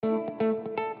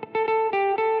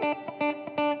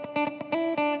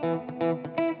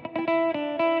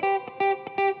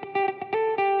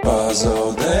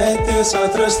pazaudēties,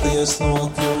 atrasties no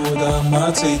kļūdām,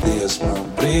 mācīties man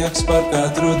prieks par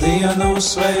katru dienu,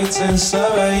 sveiciens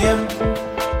savējiem.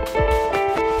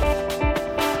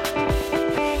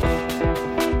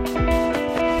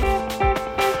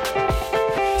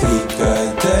 Tikai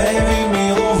tevi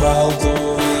mīlu, veltu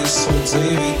visu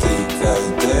dzīvi, tikai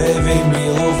tevi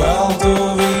mīlu, veltu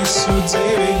visu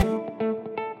dzīvi.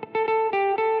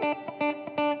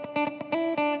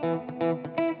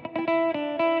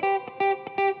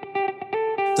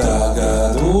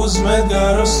 Tagad uzmet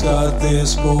garu,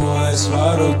 skaties, ko es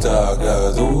varu.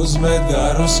 Tagad uzmet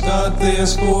garu,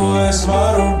 skaties, ko es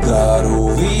varu.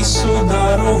 Daru,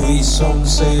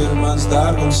 visums ir mans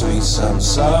dārgums, visam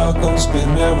sākums,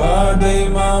 pirmie vārdi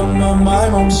mammai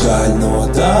mums. Daļ no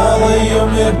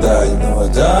dalījuma ir daļ no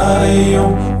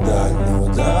darījuma, daļ no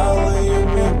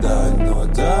dalījuma ir daļ no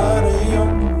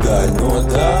darījuma, daļ no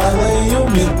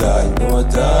dalījuma ir daļ no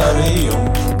darījuma,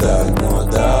 daļ no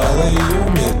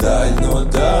dalījuma ir daļ no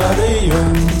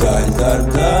darījuma, daļ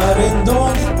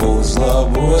darindom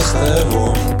uzlabos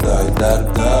tevom, daļ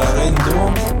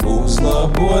darindom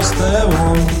uzlabos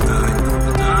tevom.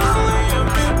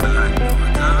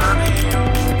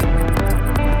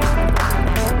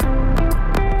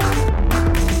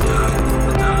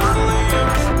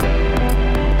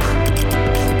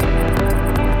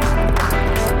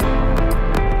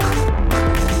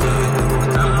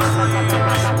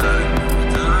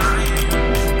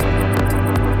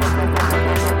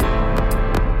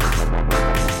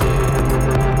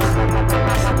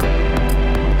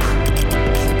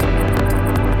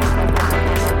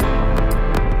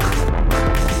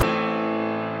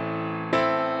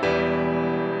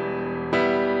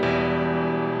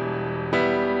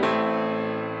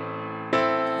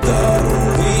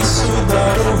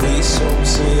 Daru,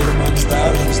 visums ir mans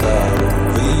darbs, daru,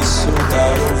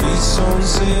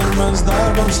 visums ir mans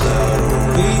darbs,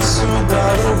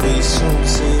 daru,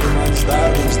 visums ir mans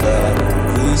darbs,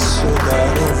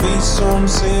 daru,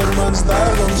 visums ir mans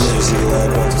darbs. Nezilē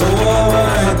par to,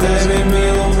 vai tevi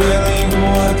mīlu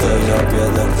vienīgo, tev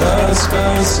jāpiedara tas,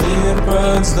 kas ir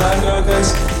pats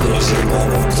dārgākais. Nezilē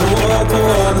par to, ko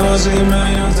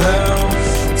nozīmēju tev,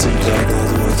 cik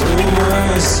atdod to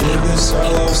es sirdi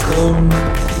salauztu.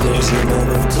 Nezinu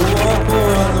par to, ko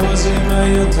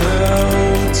nozīmēju tev,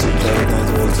 cik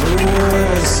atdod to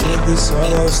es sirdi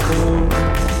salauztu.